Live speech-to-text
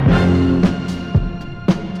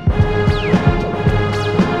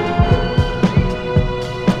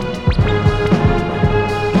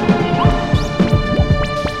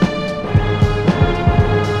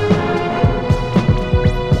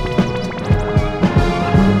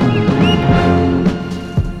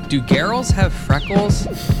Do girls have freckles?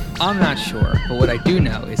 I'm not sure, but what I do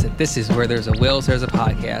know is that this is where there's a Wills, there's a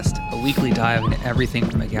podcast, a weekly dive into everything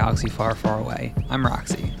from a galaxy far, far away. I'm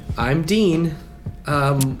Roxy. I'm Dean.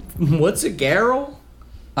 What's a Garl?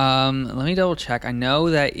 Let me double check. I know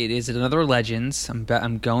that it is another Legends.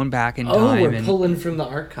 I'm going back in time. Oh, we're pulling from the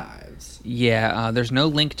archives. Yeah, there's no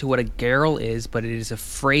link to what a Garl is, but it is a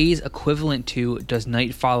phrase equivalent to "does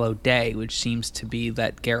night follow day," which seems to be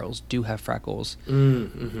that Garls do have freckles.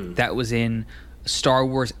 Mm-hmm. That was in Star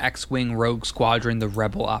Wars X-Wing Rogue Squadron: The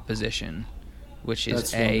Rebel Opposition, which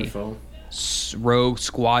is Rogue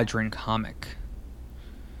Squadron comic.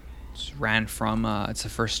 Ran from it's the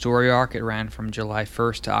first story arc. It ran from July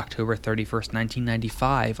 1st to October 31st,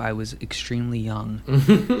 1995. I was extremely young.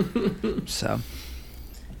 So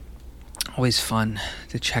always fun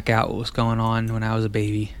to check out what was going on when I was a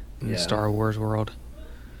baby in the Star Wars world.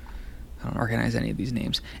 I don't recognize any of these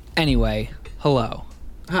names. Anyway, hello.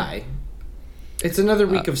 Hi. It's another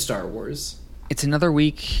week of Star Wars. It's another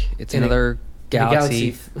week. It's another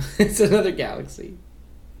galaxy. It's another galaxy.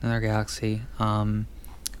 Another galaxy.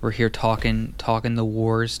 We're here talking the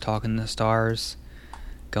wars, talking the stars,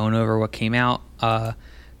 going over what came out.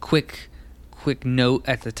 Quick note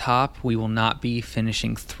at the top: we will not be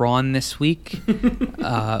finishing Thrawn this week.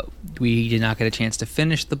 We did not get a chance to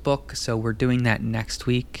finish the book, so we're doing that next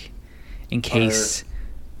week, in case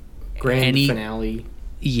finale.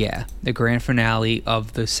 Yeah, the grand finale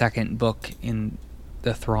of the second book in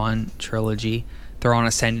the Thrawn trilogy, Thrawn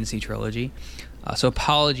Ascendancy trilogy. So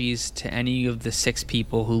apologies to any of the 6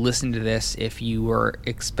 people who listened to this if you were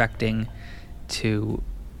expecting to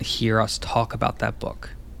hear us talk about that book.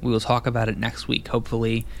 We will talk about it next week.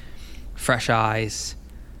 Hopefully, fresh eyes,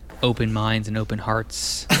 open minds, and open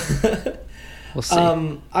hearts. We'll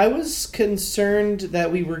see. I was concerned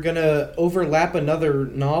that we were going to overlap another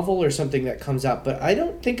novel or something that comes out, but I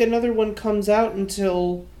don't think another one comes out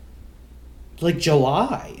until, like,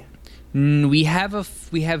 July. We have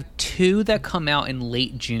 2 that come out in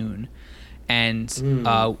late June, and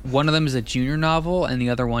one of them is a junior novel, and the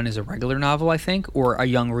other one is a regular novel, I think, or a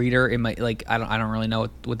young reader. It might I don't really know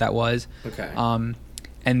what that was. Okay.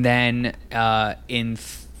 And then I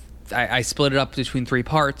split it up between 3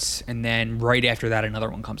 parts, and then right after that another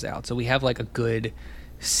one comes out. So we have like a good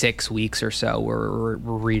 6 weeks or so where we're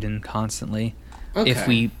reading constantly.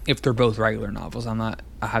 Okay. If they're both regular novels, I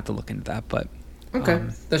have to look into that, but. Okay,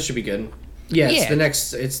 that should be good. Yeah,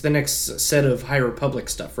 it's the next set of High Republic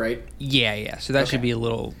stuff, right? Yeah. So that should be a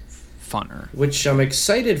little funner. Which I'm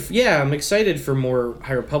excited. I'm excited for more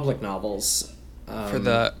High Republic novels. For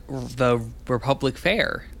the Republic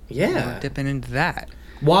Fair. Yeah, we're dipping into that.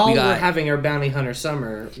 While we're having our Bounty Hunter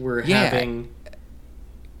Summer, we're having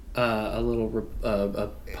a little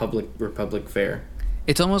public Republic Fair.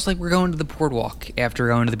 It's almost like we're going to the boardwalk after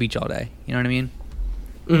going to the beach all day. You know what I mean?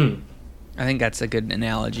 Mm. I think that's a good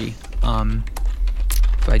analogy,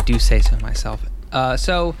 if I do say so myself.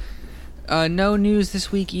 So, no news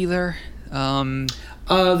this week either.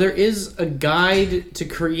 There is a guide to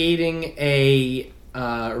creating a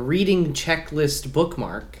reading checklist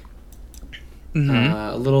bookmark. Mm-hmm.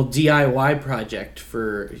 A little DIY project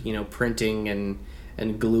for, printing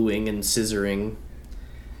and gluing and scissoring.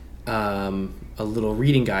 A little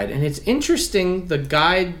reading guide. And it's interesting, the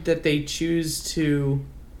guide that they choose to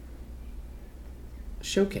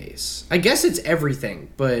showcase. I guess it's everything,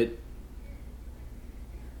 but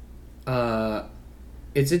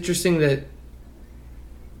it's interesting that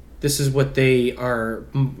this is what they are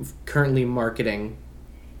currently marketing.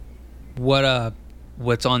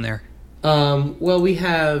 What's on there? Well, we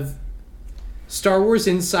have Star Wars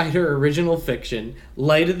Insider Original Fiction,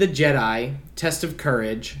 Light of the Jedi, Test of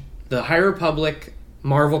Courage, The High Republic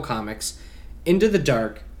Marvel Comics, Into the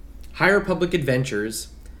Dark, High Republic Adventures,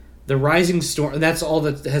 The Rising Storm, that's all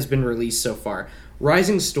that has been released so far.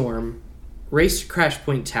 Rising Storm, Race to Crash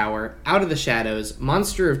Point Tower, Out of the Shadows,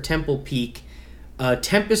 Monster of Temple Peak,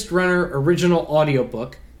 Tempest Runner Original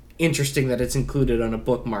Audiobook. Interesting that it's included on a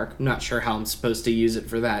bookmark. I'm not sure how I'm supposed to use it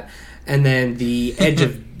for that. And then the Edge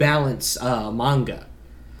of Balance manga.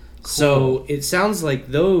 Cool. So it sounds like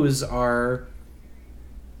those are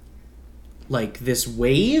like this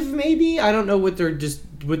wave, maybe? I don't know what they're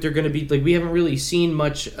going to be. Like, we haven't really seen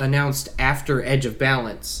much announced after Edge of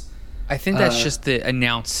Balance. I think that's just the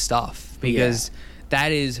announced stuff, because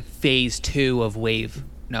that is phase 2 of wave.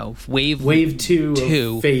 No, wave 2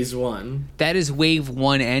 of phase 1. That is wave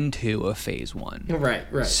 1 and 2 of phase 1.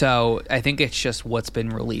 Right. So I think it's just what's been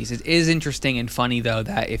released. It is interesting and funny, though,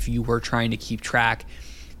 that if you were trying to keep track,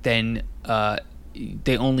 then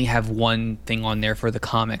they only have one thing on there for the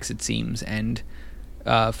comics, it seems, and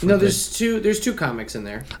There's two comics in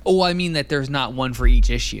there. Oh, I mean that there's not one for each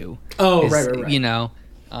issue. Oh, right. You know,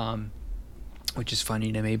 which is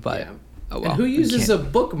funny to me, but. Yeah. Oh, well, and who uses a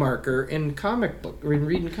bookmarker in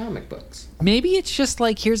reading comic books? Maybe it's just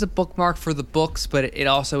like, here's a bookmark for the books, but it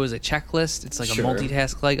also is a checklist. It's like a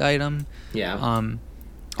multitask-like item. Yeah.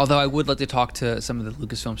 Although I would like to talk to some of the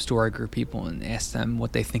Lucasfilm Story Group people and ask them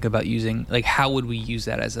what they think about using, like, how would we use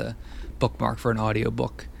that as a bookmark for an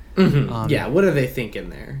audiobook? Mm-hmm. Yeah, what are they thinking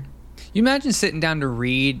there? You imagine sitting down to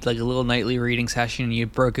read, like a little nightly reading session, and you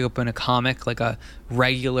broke open a comic, like a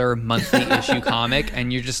regular monthly issue comic,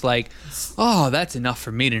 and you're just like, oh, that's enough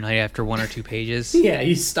for me tonight after 1 or 2 pages. Yeah,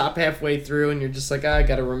 you stop halfway through, and you're just like, I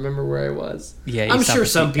got to remember where I was. Yeah, I'm sure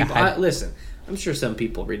some people, I'm sure some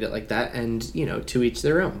people read it like that, and, you know, to each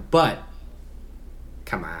their own. But,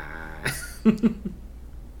 come on.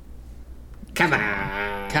 Come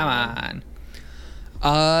on.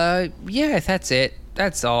 Yeah, that's it.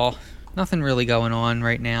 That's all. Nothing really going on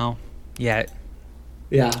right now yet.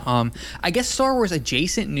 Yeah. I guess Star Wars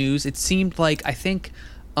adjacent news, it seemed like, I think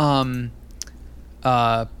Peyton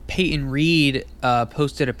Reed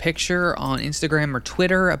posted a picture on Instagram or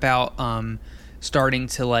Twitter about starting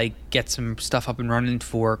to like get some stuff up and running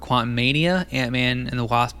for Quantum Mania, Ant-Man and the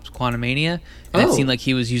Wasp's Quantum Mania. And it seemed like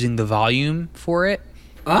he was using the volume for it.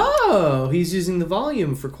 Oh, he's using the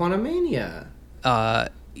volume for Quantum Mania.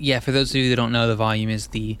 Yeah, for those of you that don't know, the volume is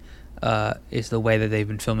the way that they've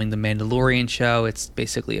been filming the Mandalorian show. It's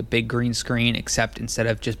basically a big green screen, except instead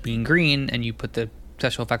of just being green and you put the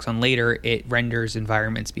special effects on later, it renders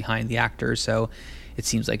environments behind the actors, so it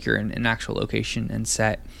seems like you're in an actual location and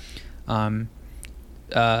set. Yeah,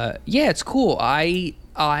 it's cool.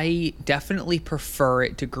 I definitely prefer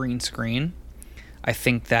it to green screen. I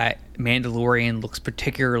think that Mandalorian looks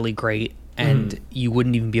particularly great, and you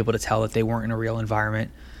wouldn't even be able to tell that they weren't in a real environment.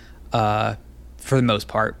 For the most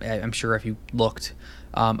part, I'm sure if you looked.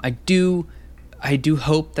 I do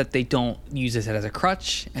hope that they don't use this as a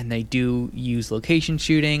crutch, and they do use location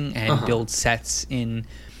shooting and build sets in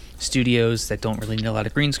studios that don't really need a lot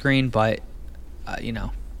of green screen. But you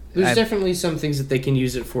know, there's definitely some things that they can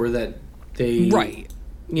use it for that they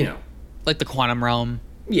you know, like the quantum realm.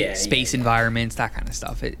 Space environments, that kind of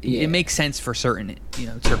stuff. It makes sense for certain, you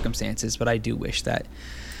know, circumstances, but I do wish that,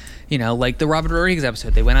 you know, like the Robert Rodriguez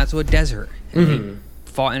episode, they went out to a desert and they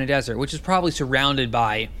fought in a desert, which is probably surrounded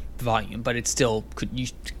by volume, but it still you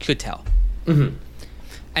could tell.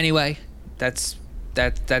 Anyway, that's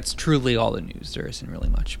truly all the news. There isn't really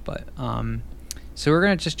much, but so we're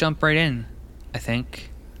gonna just jump right in, I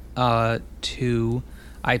think, to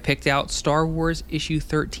I picked out Star Wars issue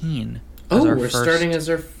 13. We're starting as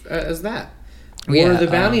that. War of the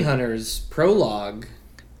Bounty Hunters prologue.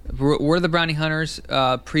 War of the Bounty Hunters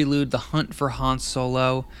prelude: The Hunt for Han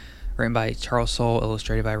Solo, written by Charles Soule,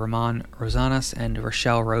 illustrated by Ramon Rosanas and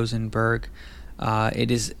Rochelle Rosenberg.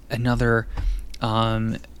 It is another,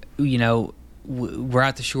 you know, we're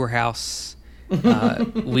at the Shore House.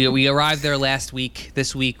 We arrived there last week.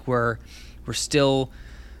 This week we're still.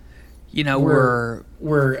 You know,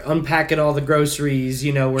 we're unpacking all the groceries.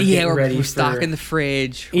 You know, we're getting ready. We're stocking the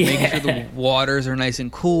fridge. We're making sure the waters are nice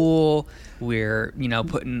and cool. We're, you know,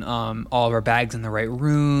 putting all of our bags in the right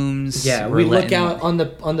rooms. Yeah, we look out on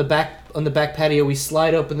the back patio. We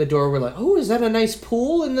slide open the door. We're like, oh, is that a nice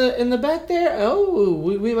pool in the back there? Oh,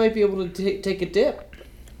 we might be able to take a dip.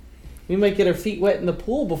 We might get our feet wet in the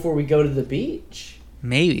pool before we go to the beach.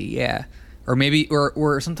 Maybe, yeah. Or maybe,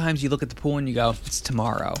 or sometimes you look at the pool and you go, "It's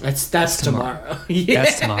tomorrow." That's tomorrow. Yeah.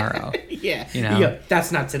 That's tomorrow. Yeah. You know,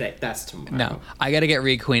 that's not today. That's tomorrow. No, I got to get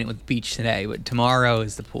reacquainted with the beach today, but tomorrow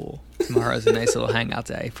is the pool. Tomorrow is a nice little hangout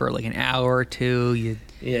day for like an hour or two. You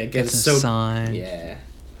get some sun. Yeah.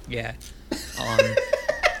 Yeah.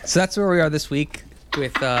 So that's where we are this week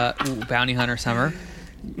with Bounty Hunter Summer.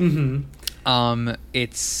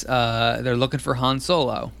 It's they're looking for Han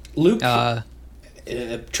Solo. Luke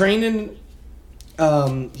training.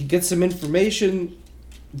 He gets some information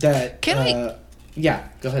that. Can I? Yeah,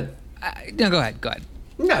 go ahead. No, go ahead.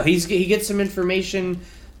 No, he gets some information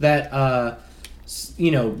that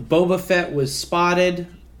you know, Boba Fett was spotted,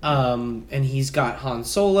 and he's got Han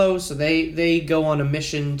Solo. So they go on a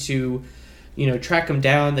mission to, you know, track him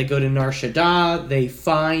down. They go to Nar Shaddaa. They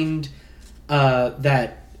find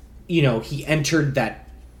that, you know, he entered that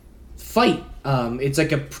fight. It's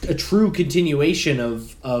like a true continuation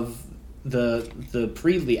of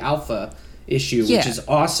the Alpha issue, which is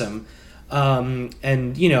awesome.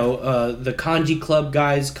 And you know, the Kanji Club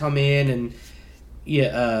guys come in and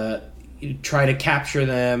try to capture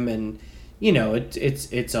them, and you know,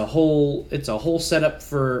 it's a whole setup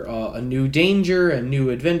for a new danger, a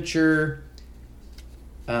new adventure.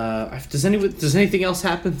 Does anything else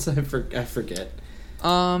happen? I forget.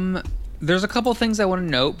 There's a couple things I want to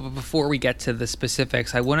note, but before we get to the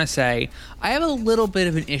specifics, I want to say I have a little bit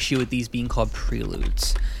of an issue with these being called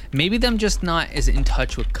preludes. Maybe I'm just not as in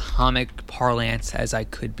touch with comic parlance as I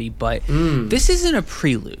could be, but this isn't a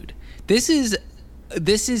prelude. This is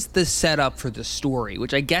the setup for the story,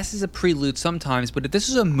 which I guess is a prelude sometimes, but if this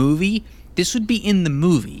is a movie, this would be in the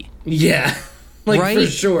movie. Yeah. Right? For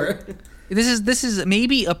sure. This is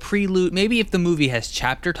maybe a prelude. Maybe if the movie has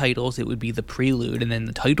chapter titles, it would be the prelude, and then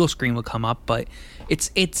the title screen would come up. But it's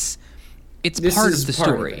part of the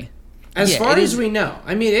story. As far as we know,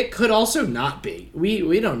 I mean, it could also not be.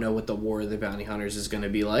 We don't know what the War of the Bounty Hunters is going to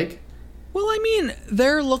be like. Well, I mean,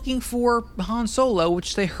 they're looking for Han Solo,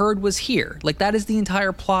 which they heard was here. Like, that is the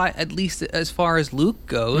entire plot, at least as far as Luke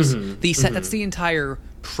goes. That's the entire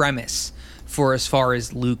premise for as far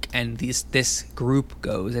as Luke and this group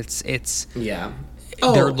goes. It's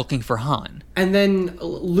they're looking for Han. And then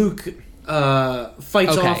Luke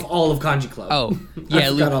fights off all of Kanji Club. Oh, yeah,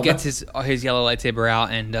 Luke gets his yellow lightsaber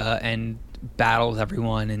out and battles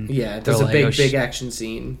everyone. And there's a big action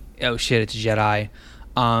scene. Oh, shit, it's a Jedi.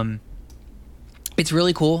 It's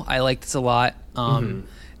really cool. I like this a lot.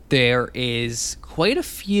 There is quite a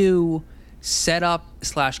few setup /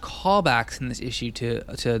 callbacks in this issue to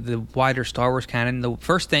the wider Star Wars canon. The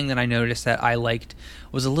first thing that I noticed that I liked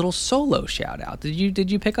was a little Solo shout out. Did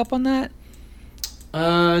you pick up on that?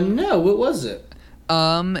 No. What was it?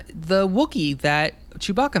 The Wookiee that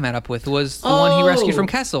Chewbacca met up with was the one he rescued from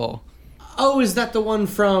Kessel. Oh, is that the one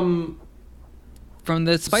from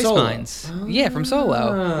the Spice Mines? Yeah, from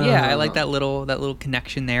Solo. Yeah, I like that little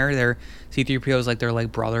connection there. Their C-3PO's they're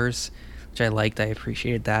like brothers, which I liked. I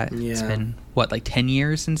appreciated that. Yeah. It's been, 10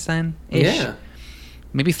 years since then? Yeah.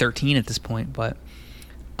 Maybe 13 at this point, but...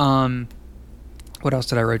 what else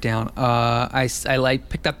did I write down? I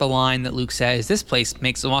picked up the line that Luke says, "This place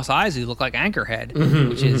makes Mos Eisley look like Anchorhead,"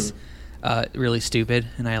 which is really stupid,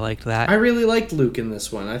 and I liked that. I really liked Luke in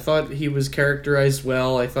this one. I thought he was characterized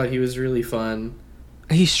well. I thought he was really fun.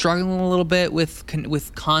 He's struggling a little bit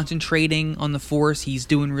with concentrating on the Force. He's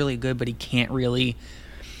doing really good, but he can't really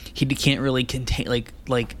contain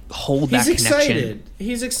hold that connection.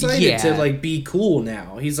 He's excited to be cool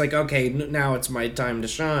now. He's like, okay, now it's my time to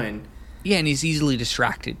shine. Yeah, and he's easily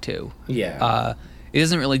distracted too. Yeah. It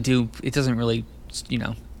doesn't really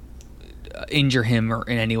injure him or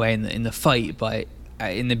in any way in the fight, but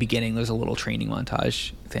in the beginning there's a little training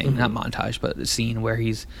montage thing, not montage, but a scene where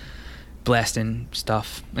he's blasting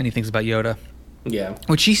stuff and he thinks about Yoda. Yeah.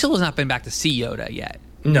 Which he still has not been back to see Yoda yet.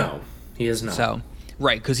 No, he has not. So,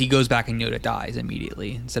 right, because he goes back and Yoda dies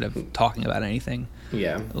immediately instead of talking about anything.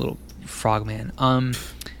 Yeah. A little frogman.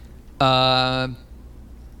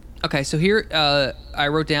 Okay, so here I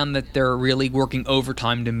wrote down that they're really working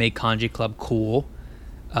overtime to make Kanji Club cool.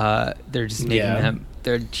 They're just making them.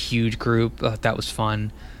 They're a huge group. That was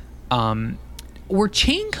fun. Were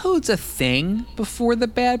chain codes a thing before the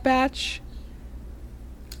Bad Batch?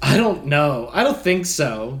 I don't know. I don't think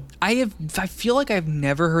so. I feel like I've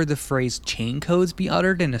never heard the phrase chain codes be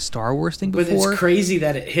uttered in a Star Wars thing before. But it's crazy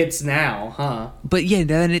that it hits now, huh? But yeah,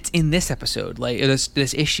 then it's in this episode,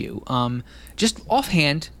 this issue. Just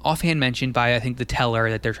offhand mentioned by I think the teller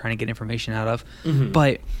that they're trying to get information out of.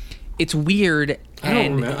 But it's weird. I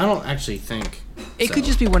don't actually think it could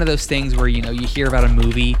just be one of those things where you hear about a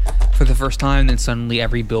movie for the first time, and then suddenly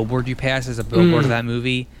every billboard you pass is a billboard of that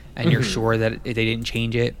movie. And you're sure that they didn't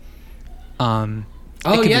change it.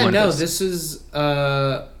 This is...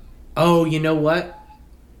 you know what?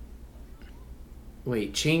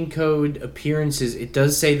 Wait, chain code appearances. It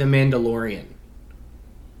does say The Mandalorian.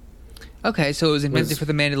 Okay, so it was invented for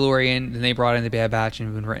The Mandalorian, then they brought in the Bad Batch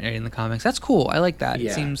and been written in the comics. That's cool. I like that.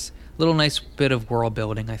 Yeah. It seems a little nice bit of world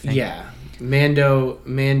building, I think. Yeah. Mando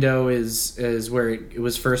is where it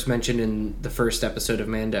was first mentioned in the first episode of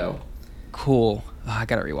Mando. Cool. Oh, I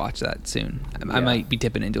gotta rewatch that soon. I might be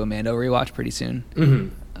dipping into a Mando rewatch pretty soon.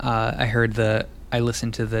 I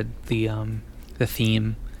listened to the theme,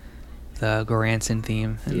 the Goranson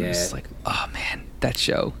theme, and it was like, oh man, that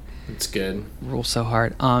show. It's good. Rules so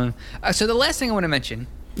hard. So the last thing I want to mention,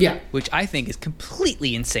 which I think is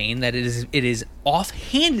completely insane, that it is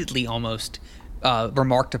offhandedly almost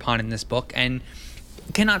remarked upon in this book, and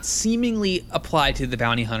cannot seemingly apply to the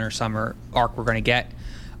Bounty Hunter summer arc we're going to get,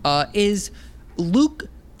 is Luke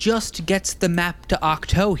just gets the map to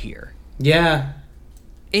Ahch-To here. Yeah.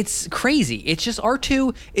 It's crazy. It's just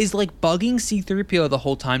R2 is bugging C-3PO the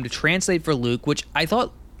whole time to translate for Luke, which I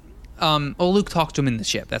thought... Luke talks to him in the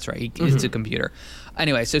ship. That's right. It's a computer.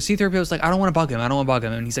 Anyway, so C-3PO was like, I don't want to bug him.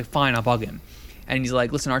 And he's like, fine, I'll bug him. And he's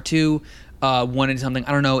like, listen, R2, wanted something.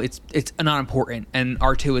 I don't know. It's not important. And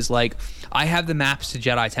R2 is like, I have the maps to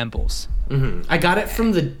Jedi temples. Mm-hmm. I got it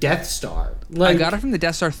from the Death Star. I got it from the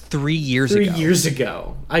Death Star 3 years ago. 3 years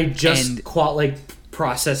ago. I just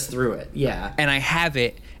processed through it. Yeah. And I have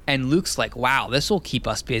it. And Luke's like, wow, this will keep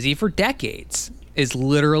us busy for decades, is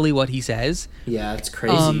literally what he says. Yeah, it's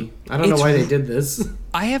crazy. I don't know why they did this.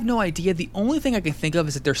 I have no idea. The only thing I can think of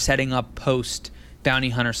is that they're setting up post Bounty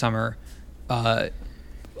Hunter Summer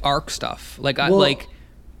arc stuff.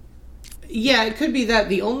 Yeah, it could be that.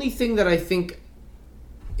 The only thing that I think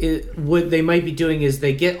what they might be doing is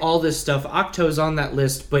they get all this stuff. Octo's on that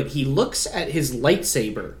list, but he looks at his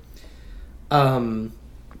lightsaber.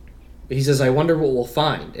 He says, I wonder what we'll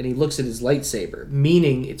find. And he looks at his lightsaber,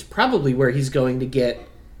 meaning it's probably where he's going to get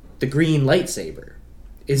the green lightsaber.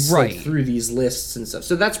 Is right. Through these lists and stuff.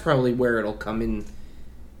 So that's probably where it'll come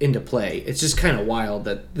into play. It's just kind of wild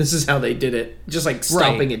that this is how they did it. Just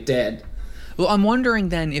stopping it dead. Well, I'm wondering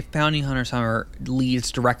then if Bounty Hunter Summer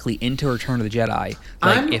leads directly into Return of the Jedi.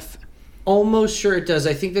 Almost sure it does.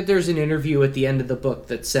 I think that there's an interview at the end of the book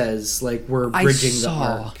that says, we're bridging the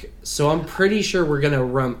arc. So I'm pretty sure we're going to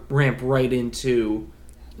ramp right into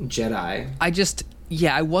Jedi.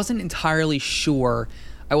 I wasn't entirely sure.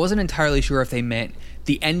 I wasn't entirely sure if they meant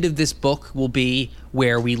the end of this book will be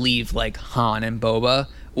where we leave, Han and Boba,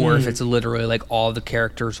 or if it's literally, all the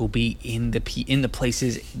characters will be in the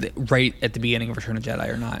places right at the beginning of Return of the Jedi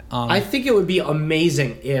or not. I think it would be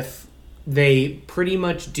amazing if they pretty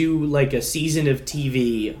much do a season of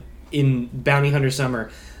TV in Bounty Hunter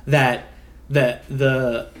Summer that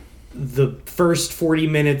the first 40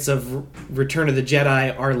 minutes of Return of the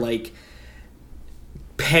Jedi are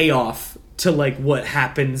payoff to what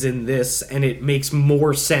happens in this, and it makes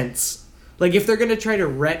more sense. If they're gonna try to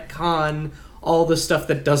retcon all the stuff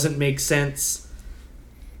that doesn't make sense,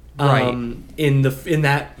 in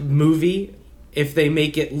that movie. If they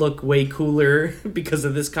make it look way cooler because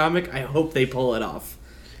of this comic, I hope they pull it off.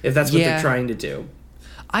 If that's what they're trying to do.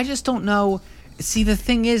 I just don't know. See, the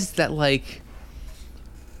thing is that,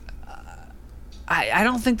 I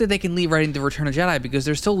don't think that they can leave right into Return of Jedi because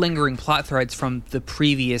there's still lingering plot threads from the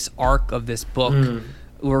previous arc of this book,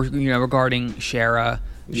 regarding Shara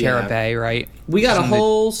Bay, right? We got a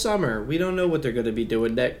whole summer. We don't know what they're going to be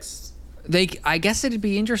doing next. I guess it'd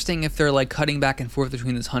be interesting if they're cutting back and forth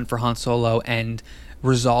between this hunt for Han Solo and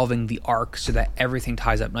resolving the arc so that everything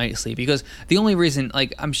ties up nicely. Because the only reason,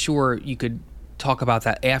 I'm sure you could talk about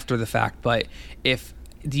that after the fact, but if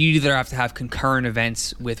you either have to have concurrent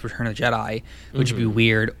events with Return of the Jedi, which would be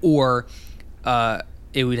weird, or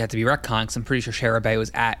it would have to be retcon, because I'm pretty sure Shara Bay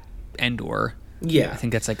was at Endor. Yeah. I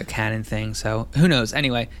think that's a canon thing, so who knows?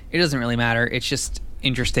 Anyway, it doesn't really matter. It's just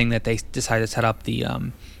interesting that they decided to set up the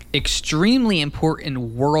extremely important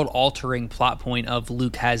world-altering plot point of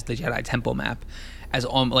Luke has the Jedi Temple map as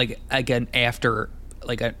again after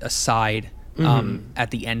a side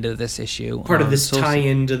at the end of this issue. Part of this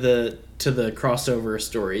tie-in to the crossover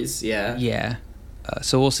stories. Yeah.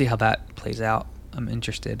 So we'll see how that plays out. I'm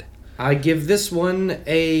interested. I give this one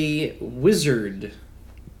a wizard.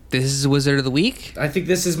 This is Wizard of the Week? I think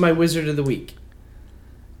this is my Wizard of the Week.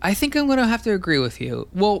 I think I'm going to have to agree with you.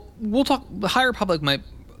 Well, we'll talk. The High Republic might.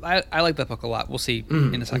 I like that book a lot. We'll see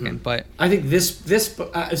in a second, but I think this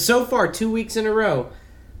so far 2 weeks in a row,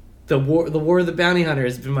 the War of the Bounty Hunter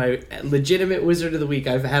has been my legitimate Wizard of the Week.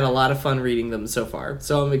 I've had a lot of fun reading them so far,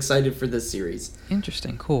 so I'm excited for this series.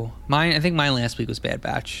 Interesting, cool. I think mine last week was Bad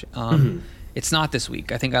Batch. It's not this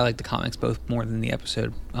week. I think I like the comics both more than the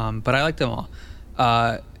episode, but I like them all.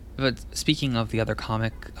 But speaking of the other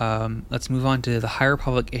comic, let's move on to the High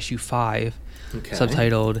Republic issue 5,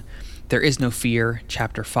 subtitled There Is No Fear,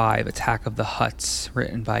 Chapter 5, Attack of the Hutts,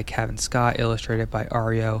 written by Kevin Scott, illustrated by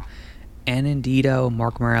Ario Anindito,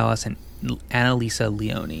 Mark Morales, and Annalisa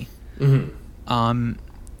Leone. I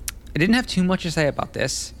didn't have too much to say about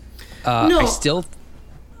this. No. I still...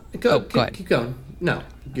 Go ahead. Keep going. No.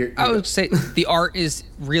 I would say the art is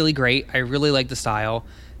really great. I really like the style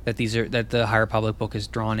that the High Republic book is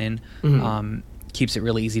drawn in. Keeps it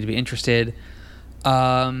really easy to be interested.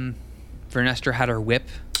 Vernestra had her whip.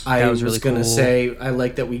 I was really going to say, I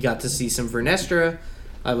like that we got to see some Vernestra.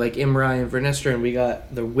 I like Imrai and Vernestra, and we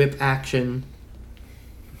got the whip action.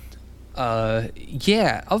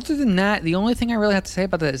 Yeah. Other than that, the only thing I really have to say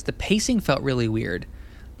about that is the pacing felt really weird.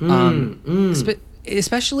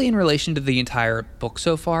 Especially in relation to the entire book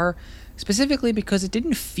so far. Specifically because it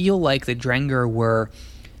didn't feel like the Drengir were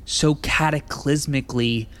so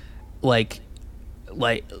cataclysmically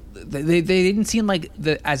they didn't seem like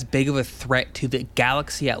as big of a threat to the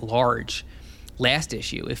galaxy at large last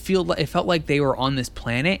issue. It felt like they were on this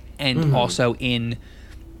planet and also in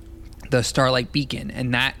the Starlight Beacon,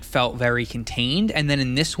 and that felt very contained. And then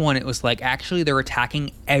in this one, it was like, actually, they're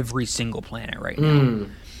attacking every single planet right now.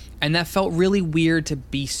 And that felt really weird to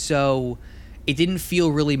be so... It didn't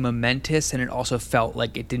feel really momentous, and it also felt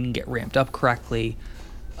like it didn't get ramped up correctly.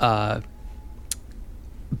 But...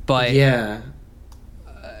 Yeah.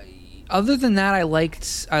 Other than that, I liked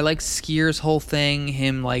Skier's whole thing,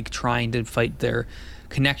 him, like, trying to fight their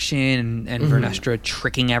connection, and Vernestra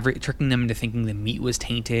tricking them into thinking the meat was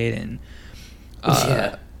tainted, and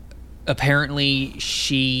apparently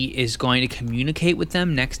she is going to communicate with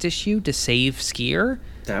them next issue to save Skier.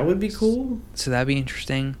 That would be cool. So that'd be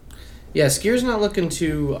interesting. Yeah, Skier's not looking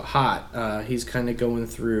too hot. He's kind of going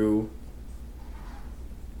through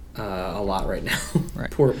a lot right now.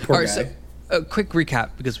 Right. poor guy. So, a quick recap,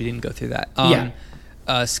 because we didn't go through that.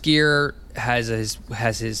 Skier has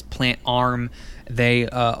his plant arm. They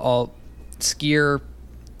Skier,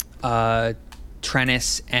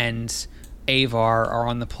 Trennis, and Avar are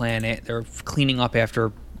on the planet. They're cleaning up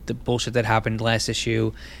after the bullshit that happened last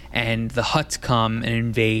issue, and the Hutts come and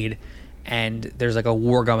invade, and there's like a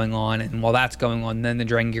war going on. And while that's going on, then the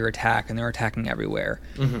Drengir attack, and they're attacking everywhere.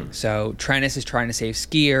 So Trennis is trying to save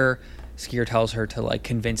Skier. Skier tells her to like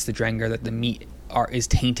convince the Drengir that the meat is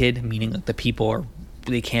tainted, meaning that the people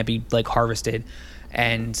they can't be like harvested.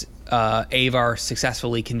 And Avar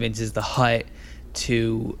successfully convinces the Hutt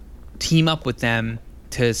to team up with them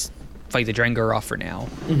to fight the Drengir off for now.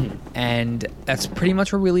 And that's pretty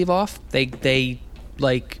much where we leave off. They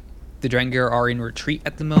like the Drengir are in retreat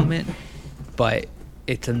at the moment, but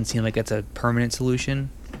it doesn't seem like it's a permanent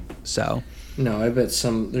solution. So no, I bet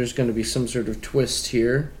there's going to be some sort of twist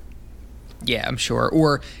here. Yeah, I'm sure.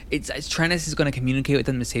 Or it's Trennis is going to communicate with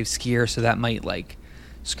them to save Skier, so that might like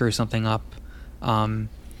screw something up. I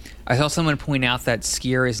saw someone point out that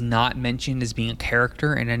Skier is not mentioned as being a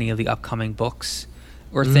character in any of the upcoming books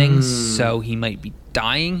or things, so he might be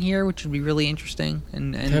dying here, which would be really interesting.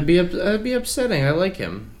 And that'd be upsetting. I like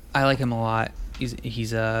him. I like him a lot.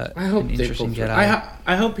 He's I hope an interesting Jedi.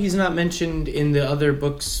 I hope he's not mentioned in the other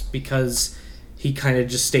books because he kind of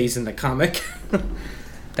just stays in the comic.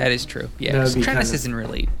 That is true. Yeah, Trennis isn't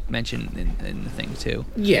really mentioned in the thing too.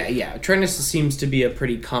 Yeah. Trennis seems to be a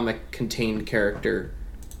pretty comic-contained character.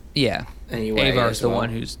 Yeah. Anyway, Avar's the one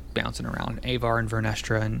who's bouncing around. Avar and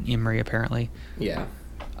Vernestra and Imri, apparently. Yeah.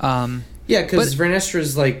 Yeah, because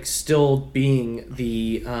Vernestra's like still being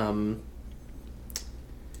the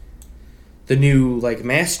new like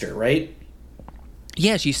master, right?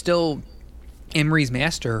 Yeah, she's still Imri's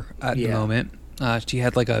master at the moment. She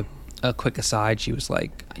had like a quick aside. She was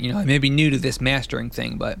like, I may be new to this mastering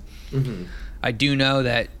thing, but I do know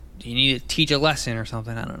that you need to teach a lesson or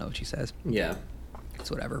something. I don't know what she says. Yeah. It's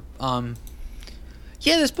whatever.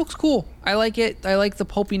 Yeah, this book's cool. I like it. I like the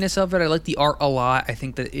pulpiness of it. I like the art a lot. I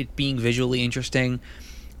think that it being visually interesting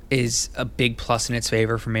is a big plus in its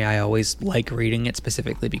favor for me. I always like reading it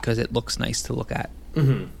specifically because it looks nice to look at.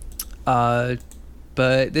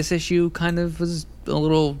 But this issue kind of was a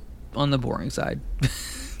little on the boring side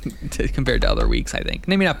compared to other weeks, I think.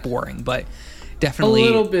 Maybe not boring, but definitely... a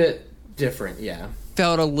little bit different, yeah.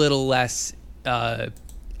 Felt a little less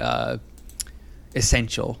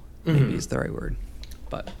essential, maybe is the right word.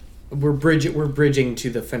 But we're bridging to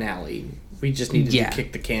the finale. We just needed to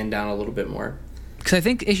kick the can down a little bit more. Because I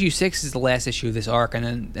think issue 6 is the last issue of this arc,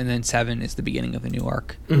 and then 7 is the beginning of the new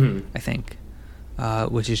arc. I think,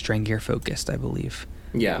 which is Drengir focused, I believe.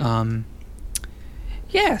 Yeah.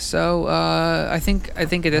 Yeah. So I think at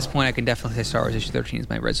this point I can definitely say Star Wars issue 13 is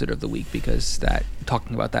my Reddit of the week, because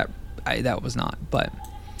talking about that was not. But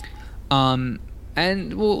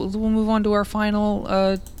and we'll move on to our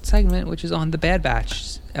final segment, which is on the Bad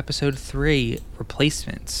Batch, episode 3,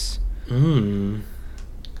 Replacements. What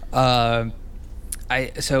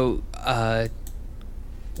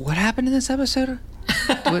happened in this episode?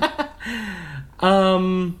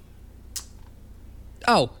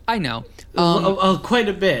 Oh, I know. Quite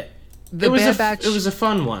a bit. It was a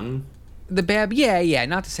fun one. Yeah.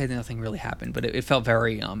 Not to say that nothing really happened, but it felt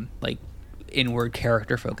very like inward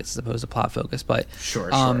character focused as opposed to plot focused. But sure.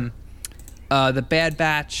 The Bad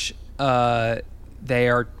Batch, they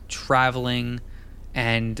are traveling,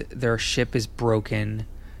 and their ship is broken,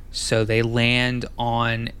 so they land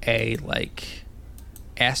on a like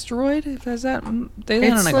asteroid. Is that they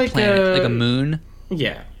land on like a planet, like a moon?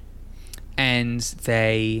 Yeah. And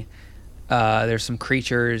they there's some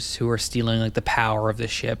creatures who are stealing like the power of the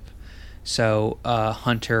ship. So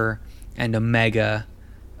Hunter and Omega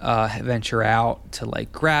venture out to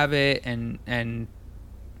like grab it and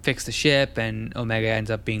fix the ship, and Omega ends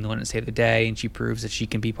up being the one to save the day, and she proves that she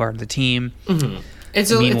can be part of the team.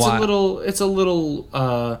 It's a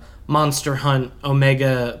little monster hunt.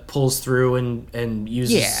 Omega pulls through and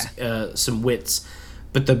uses some wits,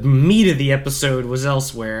 but the meat of the episode was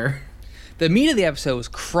elsewhere. The meat of the episode was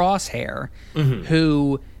Crosshair,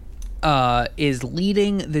 who is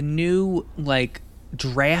leading the new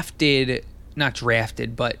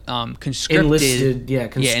conscripted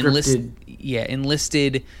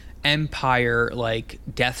enlisted Empire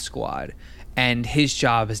death squad, and his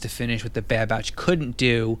job is to finish what the Bad Batch couldn't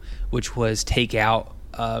do, which was take out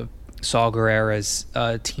Saw Gerrera's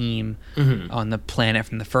team on the planet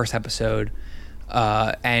from the first episode.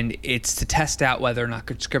 And it's to test out whether or not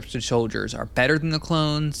conscripted soldiers are better than the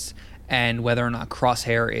clones, and whether or not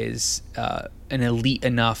Crosshair is an elite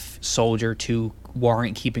enough soldier to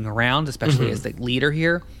warrant keeping around, especially as the leader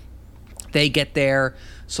here. They get there.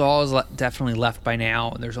 Saul is definitely left by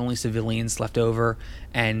now. There's only civilians left over,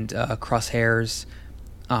 and Crosshair's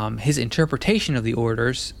his interpretation of the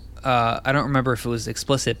orders. I don't remember if it was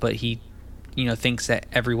explicit, but he, thinks that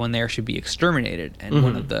everyone there should be exterminated, and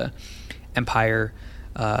one of the Empire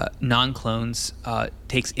non-clones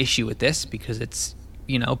takes issue with this because it's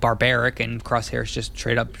barbaric, and Crosshair just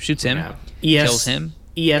straight up shoots him, kills him.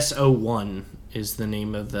 ES-01 is the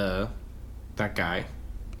name of that guy.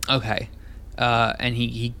 Okay. And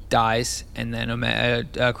he dies, and then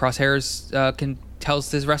Crosshair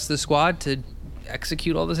tells the rest of the squad to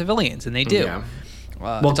execute all the civilians, and they do. Yeah.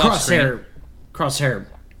 Well, Crosshair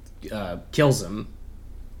kills him.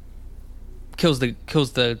 Kills the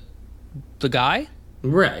guy?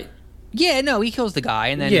 Right. Yeah, no, he kills the guy,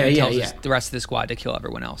 and then he tells the rest of the squad to kill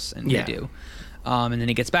everyone else, and they do. And then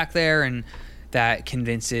he gets back there, and that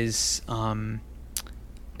convinces Tarkin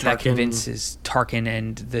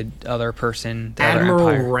and the other person, the Admiral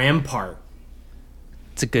other Empire. Rampart.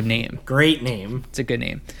 It's a good name. Great name. It's a good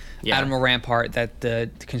name. Yeah. Admiral Rampart, that the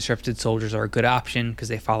conscripted soldiers are a good option because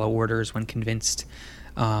they follow orders when convinced.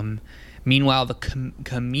 Meanwhile, the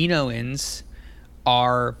Kaminoans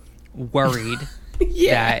are worried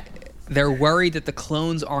that they're worried that the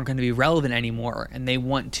clones aren't going to be relevant anymore, and they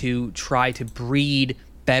want to try to breed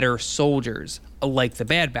better soldiers like the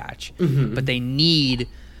Bad Batch, but they need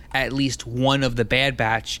at least one of the Bad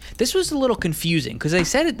Batch. This was a little confusing because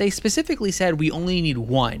they specifically said we only need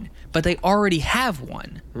one, but they already have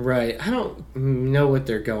one. Right. I don't know what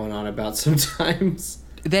they're going on about sometimes.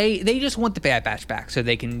 They just want the Bad Batch back so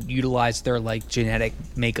they can utilize their genetic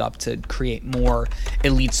makeup to create more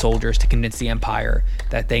elite soldiers to convince the Empire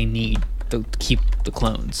that they need to keep the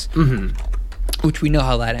clones. Which we know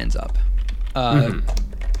how that ends up.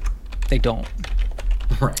 They don't.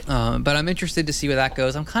 Right. But I'm interested to see where that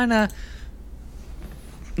goes. I'm kind of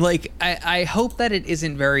I hope that it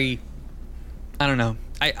isn't very, I don't know.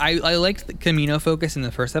 I liked the Kamino focus in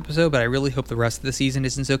the first episode, but I really hope the rest of the season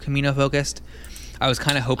isn't so Kamino focused. I was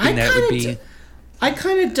kind of hoping that it would be. I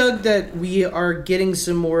kind of dug that we are getting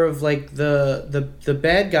some more of the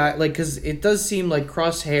bad guy, because it does seem like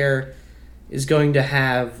Crosshair is going to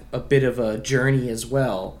have a bit of a journey as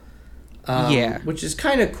well. Which is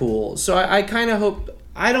kind of cool. So I kind of hope.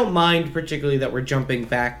 I don't mind particularly that we're jumping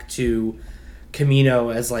back to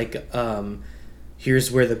Kamino as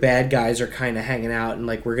here's where the bad guys are kind of hanging out, and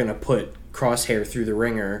we're gonna put Crosshair through the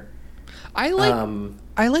ringer. I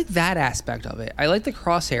like that aspect of it. I like the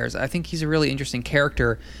Crosshairs. I think he's a really interesting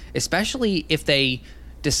character, especially if they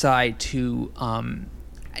decide to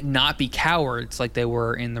not be cowards like they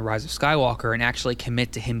were in The Rise of Skywalker and actually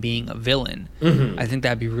commit to him being a villain. I think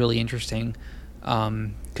that'd be really interesting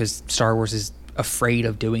because Star Wars is afraid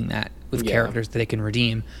of doing that with characters that they can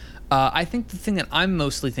redeem. I think the thing that I'm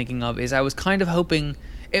mostly thinking of is I was kind of hoping,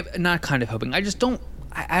 I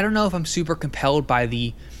don't know if I'm super compelled by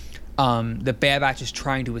the Bad Batch is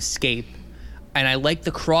trying to escape, and I like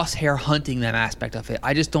the Crosshair hunting them aspect of it.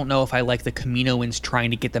 I just don't know if I like the Kaminoans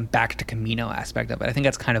trying to get them back to Kamino aspect of it. I think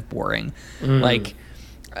that's kind of boring. We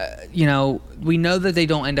know that they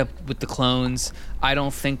don't end up with the clones. I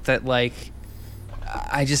don't think that I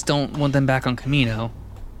just don't want them back on Kamino.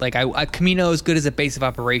 Kamino is good as a base of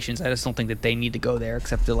operations. I just don't think that they need to go there,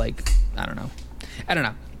 except to I don't know.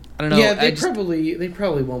 Yeah, they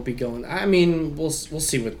probably won't be going. I mean, we'll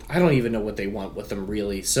see what. I don't even know what they want with them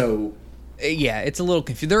really. So yeah, it's a little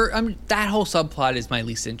confusing. That whole subplot is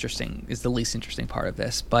the least interesting part of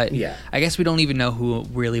this. But yeah, I guess we don't even know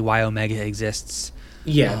why Omega exists.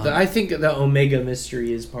 Yeah, I think the Omega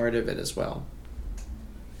mystery is part of it as well.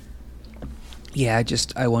 Yeah,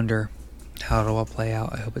 I wonder how it'll all play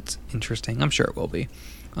out. I hope it's interesting. I'm sure it will be.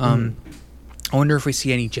 I wonder if we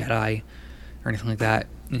see any Jedi or anything like that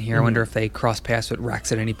in here. I wonder if they cross paths with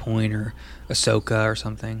Rex at any point, or Ahsoka or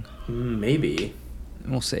something. Maybe.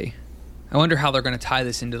 We'll see. I wonder how they're going to tie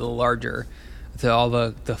this into the larger, to all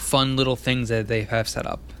the fun little things that they have set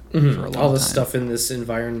up for a long time. All the stuff in this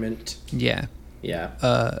environment. Yeah.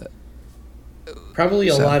 Yeah. Probably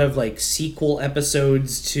a lot of like sequel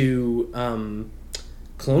episodes to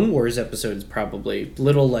Clone Wars episodes, probably.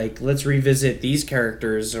 Little like, let's revisit these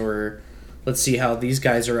characters, or let's see how these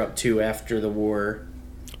guys are up to after the war.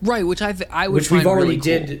 Right, which I would which find we've already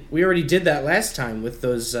really cool. We already did that last time with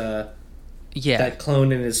those that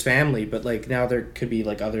clone and his family, but like now there could be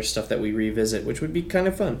like other stuff that we revisit, which would be kind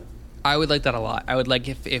of fun. I would like that a lot. I would like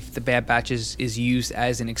if the Bad Batch is used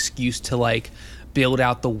as an excuse to like build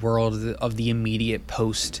out the world of the immediate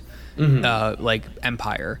post like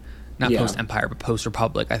Empire. Not post Empire, but post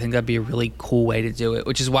Republic. I think that'd be a really cool way to do it,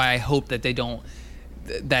 which is why I hope that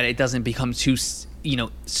that it doesn't become too,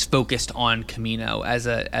 focused on Kamino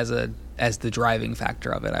as the driving factor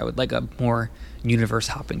of it. I would like a more universe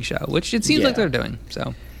hopping show, which it seems like they're doing.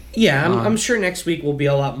 So yeah, I'm sure next week will be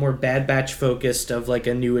a lot more Bad Batch focused of like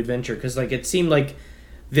a new adventure, because like it seemed like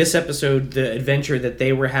this episode, the adventure that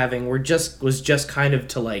they were having was just kind of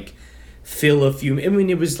to like fill a few. I mean,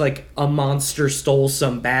 it was like a monster stole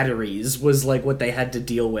some batteries was like what they had to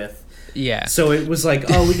deal with. Yeah. So it was like,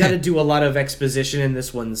 oh, we got to do a lot of exposition in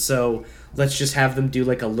this one, so let's just have them do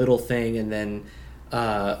like a little thing, and then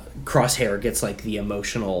Crosshair gets like the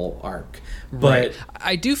emotional arc. But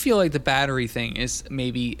I do feel like the battery thing is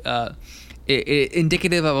maybe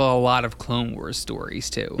indicative of a lot of Clone Wars stories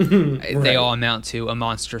too. They all amount to a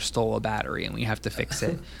monster stole a battery and we have to fix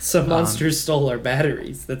it. Some monsters stole our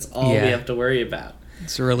batteries. That's all we have to worry about.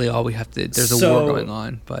 It's really all we have to. There's a war going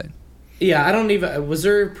on, but yeah, I don't even. Was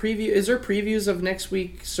there a preview? Is there previews of next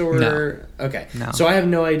week's or no? Okay, no. So I have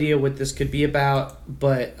no idea what this could be about,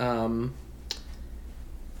 but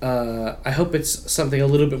I hope it's something a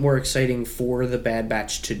little bit more exciting for the Bad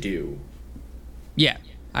Batch to do. Yeah,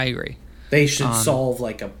 I agree. They should solve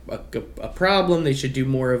like a problem. They should do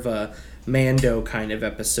more of a Mando kind of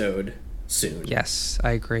episode soon. Yes,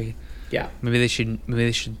 I agree. Yeah, maybe they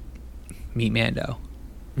should meet Mando.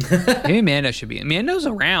 Maybe Mando should be. Mando's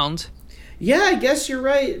around. Yeah, I guess you're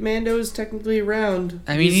right. Mando is technically around.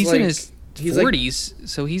 I mean, he's in his 40s,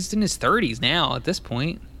 so he's in his 30s now at this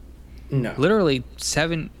point. No. Literally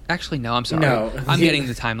 7... Actually, no, I'm sorry. No. I'm getting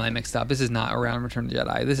the timeline mixed up. This is not around Return of the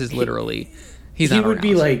Jedi. This is literally... He's not around.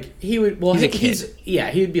 Be like... He would... Well, he's a kid.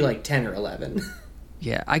 He would be like 10 or 11.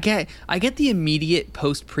 Yeah, I get the immediate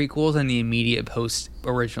post-prequels and the immediate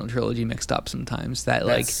post-original trilogy mixed up sometimes.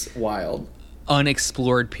 That's wild.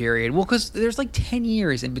 Unexplored period. Well, because there's like 10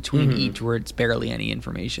 years in between each where it's barely any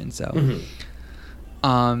information. So,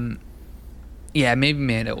 yeah, maybe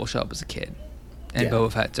Mando will show up as a kid, and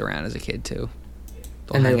Boba Fett's around as a kid too.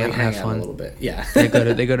 They'll hang out and have fun a little bit. Yeah, they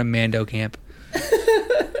go to Mando camp.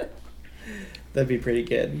 That'd be pretty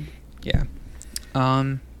good. Yeah.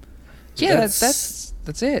 Yeah, that's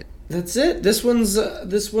it. That's it. This one's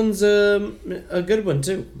a good one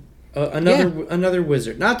too. Another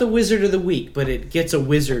wizard, not the wizard of the week, but it gets a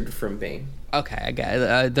wizard from Bane. Okay, I get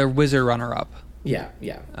it. The wizard runner-up. Yeah.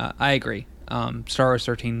 I agree. Star Wars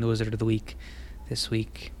 13, the wizard of the week, this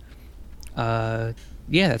week. Yeah,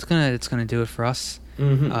 it's gonna do it for us.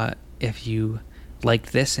 If you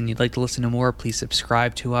liked this and you'd like to listen to more, please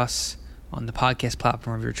subscribe to us on the podcast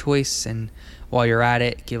platform of your choice. And while you're at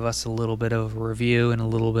it, give us a little bit of a review and a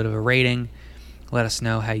little bit of a rating. Let us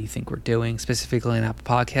know how you think we're doing, specifically on Apple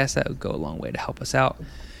Podcasts. That would go a long way to help us out.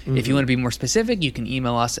 If you want to be more specific, you can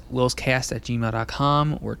email us at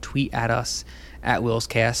willscast@gmail.com or tweet at us at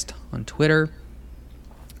willscast on Twitter.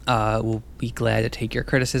 We'll be glad to take your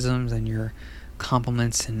criticisms and your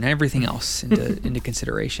compliments and everything else into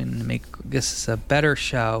consideration and make this a better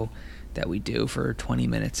show that we do for 20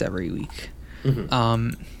 minutes every week.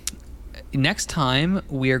 Next time,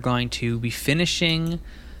 we are going to be finishing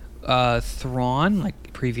Thrawn,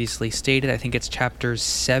 like previously stated. I think it's chapters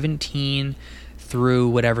 17 through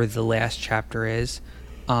whatever the last chapter is.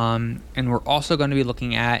 And we're also going to be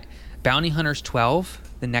looking at Bounty Hunters 12,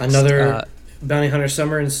 the next... Another Bounty Hunter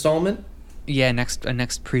Summer installment? Yeah,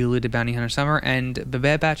 next prelude to Bounty Hunter Summer, and the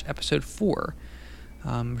Bad Batch episode 4.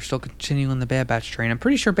 We're still continuing on the Bad Batch train. I'm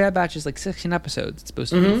pretty sure Bad Batch is like 16 episodes. It's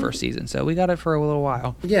supposed to be the first season, so we got it for a little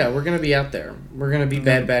while. Yeah, we're going to be out there. We're going to be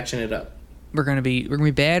Bad Batching it up. We're gonna be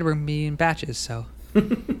bad. We're gonna be in batches. So,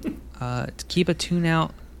 keep a tune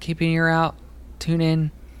out, keep an ear out, tune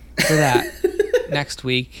in for that next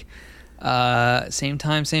week. Same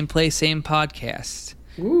time, same place, same podcast.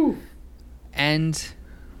 Woo! And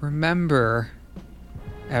remember,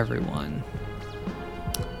 everyone,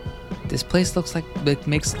 this place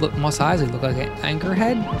makes Mos Eisley look like an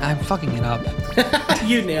Anchorhead. I'm fucking it up.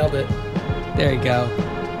 You nailed it. There you go.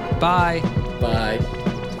 Bye. Bye.